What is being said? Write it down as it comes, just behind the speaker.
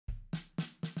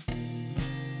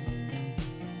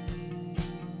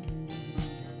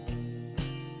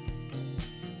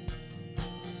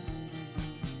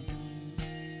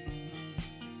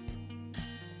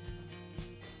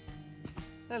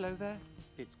Hello there,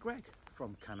 it's Greg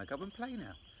from Can I Go and Play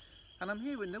Now, and I'm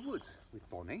here in the woods with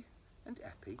Bonnie and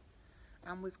Eppie,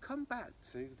 and we've come back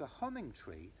to the humming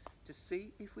tree to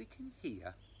see if we can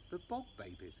hear the Bog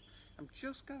Babies. I'm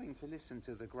just going to listen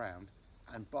to the ground,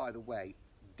 and by the way,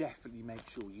 definitely make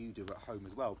sure you do at home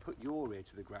as well. Put your ear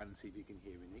to the ground and see if you can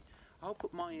hear any. I'll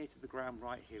put my ear to the ground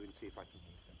right here and see if I can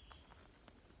hear some.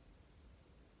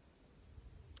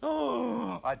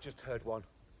 Oh, I just heard one.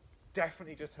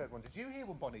 Definitely just heard one. Did you hear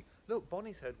one, Bonnie? Look,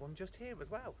 Bonnie's heard one just here as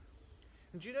well.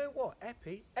 And do you know what,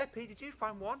 Eppie? Eppie, did you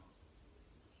find one?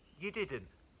 You didn't.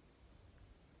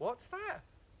 What's that?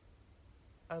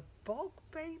 A Bog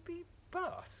Baby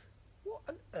bus? What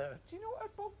on earth? Do you know what a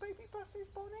Bog Baby bus is,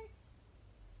 Bonnie?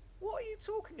 What are you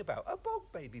talking about? A Bog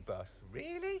Baby bus?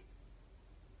 Really?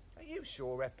 Are you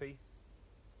sure, Eppie?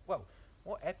 Well,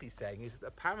 what Eppie's saying is that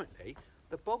apparently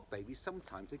the Bog Babies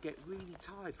sometimes they get really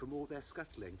tired from all their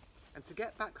scuttling, and to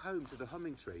get back home to the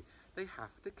humming tree they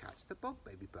have to catch the Bog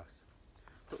Baby bus.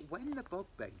 But when the Bog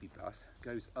Baby bus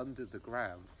goes under the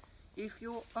ground, if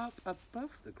you're up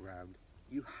above the ground,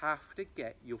 you have to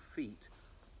get your feet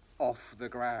off the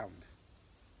ground,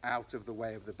 out of the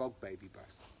way of the Bog Baby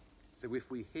bus. So if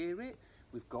we hear it,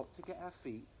 we've got to get our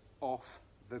feet off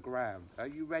the ground. Are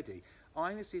you ready?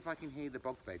 I'm going to see if I can hear the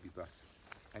Bog Baby bus.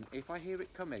 And if I hear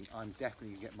it coming, I'm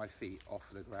definitely going to get my feet off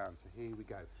the ground. So here we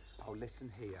go. I'll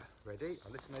listen here. Ready?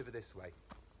 I'll listen over this way.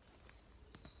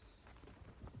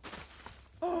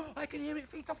 Oh, I can hear it.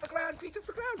 Feet off the ground, feet off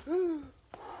the ground.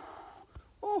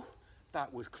 Oh,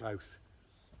 that was close.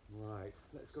 Right,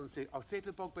 let's go and see. I'll see if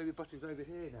the Bog Baby bus is over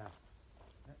here now.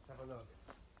 Let's have a look.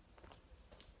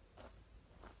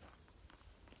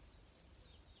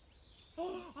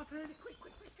 Oh, I've heard it. Quick,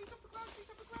 quick, quick. Feet off the ground, feet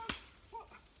off the ground. What?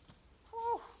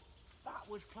 Oh, that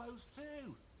was close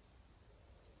too.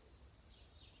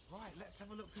 Right, let's have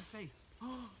a look to see.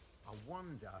 Oh, I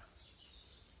wonder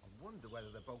whether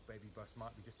the Bog Baby bus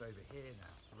might be just over here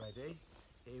now. Ready?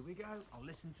 Here we go. I'll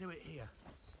listen to it here.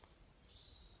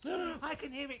 I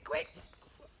can hear it. Quick!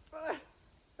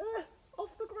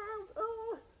 Off the ground.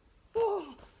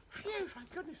 Oh, phew,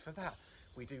 thank goodness for that.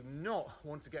 We do not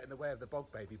want to get in the way of the Bog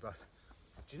Baby bus.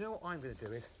 Do you know what I'm going to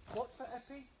do is? What's that,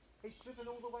 Eppie? It's driven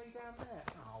all the way down there.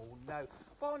 Oh no.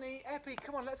 Bonnie, Eppie,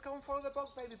 come on, let's go and follow the Bog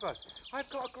Baby bus. I've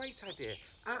got a great idea.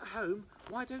 At home,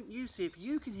 why don't you see if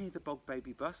you can hear the Bog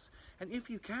Baby bus? And if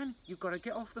you can, you've got to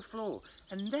get off the floor.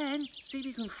 And then see if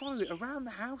you can follow it around the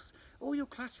house or your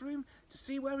classroom to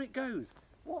see where it goes.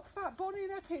 What's that, Bonnie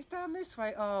and Eppie? It's down this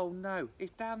way. Oh no,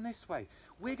 it's down this way.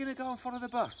 We're going to go and follow the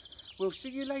bus. We'll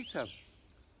see you later.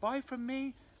 Bye from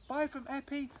me. Bye from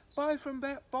Eppie, bye from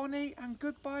Bonnie, and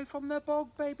goodbye from the Bog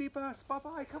Baby bus.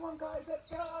 Bye-bye. Come on, guys, let's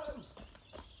go.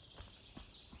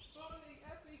 Bonnie,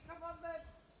 Eppie, come on then.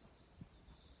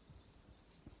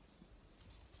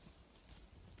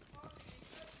 Bonnie,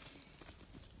 Eppie.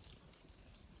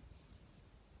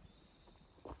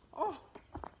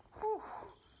 Oh,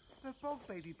 the Bog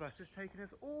Baby bus has taken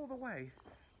us all the way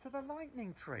to the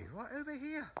lightning tree, right over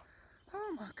here.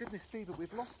 Oh my goodness me, but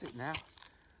we've lost it now.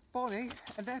 Bonnie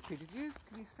and Eppie, can you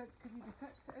detect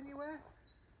it anywhere?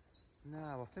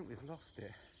 No, I think we've lost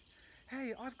it.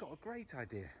 Hey, I've got a great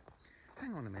idea.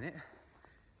 Hang on a minute.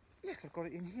 Yes, I've got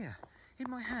it in here.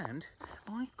 In my hand,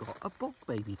 I've got a Bog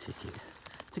Baby ticket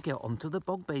to get onto the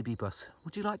Bog Baby bus.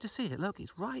 Would you like to see it? Look,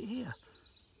 it's right here.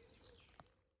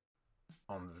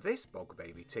 On this Bog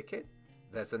Baby ticket,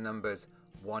 there's the numbers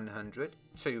 100,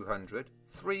 200,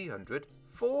 300,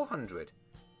 400.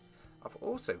 I've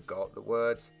also got the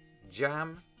words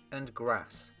jam and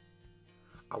grass.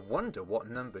 I wonder what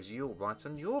numbers you'll write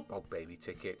on your Bog Baby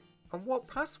ticket and what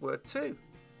password too.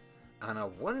 And I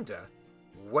wonder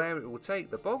where it will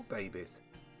take the Bog Babies.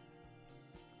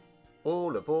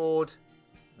 All aboard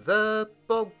the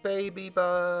Bog Baby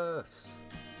bus.